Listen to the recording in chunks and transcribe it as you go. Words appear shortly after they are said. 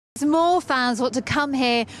More fans want to come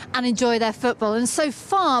here and enjoy their football, and so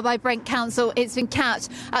far by Brent Council it's been capped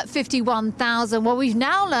at 51,000. Well, we've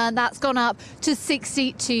now learned that's gone up to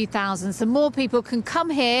 62,000, so more people can come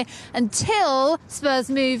here until Spurs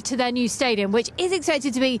move to their new stadium, which is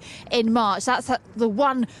expected to be in March. That's the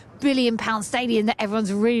 £1 billion stadium that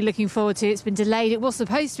everyone's really looking forward to. It's been delayed. It was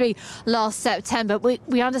supposed to be last September.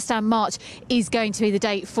 We understand March is going to be the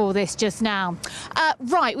date for this just now.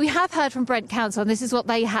 Right, we have heard from Brent Council, and this is what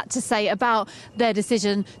they had to say about their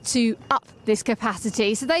decision to up this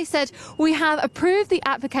capacity. So they said, we have approved the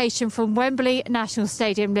application from Wembley National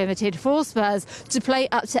Stadium Limited for Spurs to play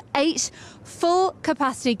up to 8 full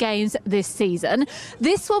capacity games this season.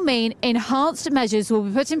 This will mean enhanced measures will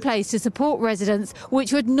be put in place to support residents,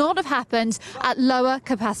 which would not have happened at lower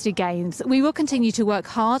capacity games. We will continue to work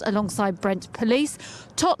hard alongside Brent Police,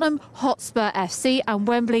 Tottenham Hotspur FC and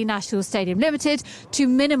Wembley National Stadium Limited to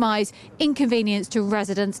minimise inconvenience to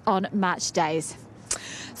residents on match days.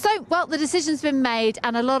 So, well, the decision's been made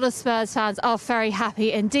and a lot of Spurs fans are very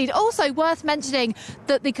happy indeed. Also worth mentioning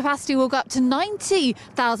that the capacity will go up to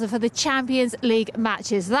 90,000 for the Champions League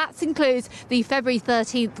matches. That includes the February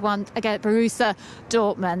 13th one against Borussia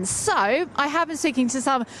Dortmund. So I have been speaking to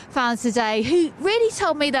some fans today who really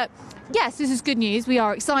told me that yes, this is good news, we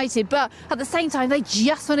are excited, but at the same time, they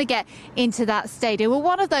just want to get into that stadium. Well,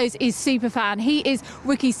 one of those is Superfan. He is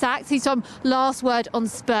Ricky Sachs. He's from Last Word on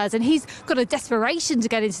Spurs, and he's got a desperation to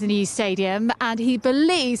get into the new stadium, and he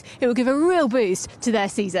believes it will give a real boost to their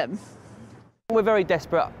season. We're very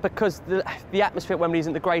desperate because the atmosphere at Wembley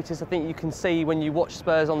isn't the greatest. I think you can see when you watch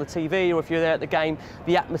Spurs on the TV or if you're there at the game,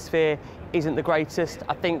 the atmosphere isn't the greatest.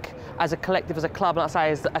 I think as a collective, as a club, and I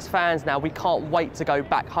say as fans now, we can't wait to go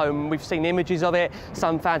back home. We've seen images of it.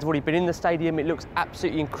 Some fans have already been in the stadium. It looks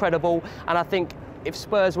absolutely incredible. And I think if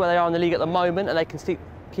Spurs, where they are in the league at the moment, and they can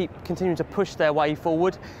keep continuing to push their way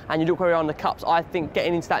forward, and you look where we are in the Cups, I think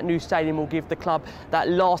getting into that new stadium will give the club that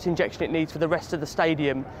last injection it needs for the rest of the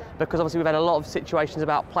stadium, because obviously we've had a lot of situations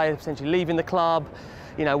about players potentially leaving the club,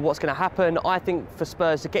 you know, what's going to happen. I think for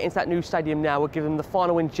Spurs to get into that new stadium now will give them the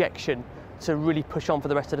final injection to really push on for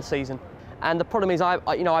the rest of the season. And the problem is,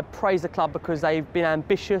 I praise the club because they've been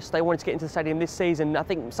ambitious. They wanted to get into the stadium this season. I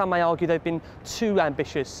think some may argue they've been too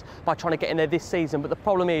ambitious by trying to get in there this season. But the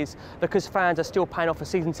problem is, because fans are still paying off for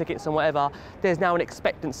season tickets and whatever, there's now an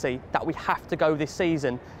expectancy that we have to go this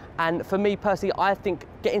season. And for me personally, I think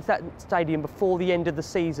getting to that stadium before the end of the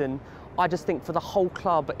season, I just think for the whole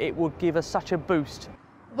club, it would give us such a boost.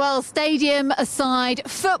 Well, stadium aside,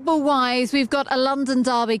 football-wise, we've got a London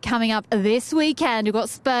derby coming up this weekend. We've got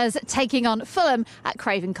Spurs taking on Fulham at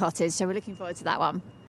Craven Cottage, so we're looking forward to that one.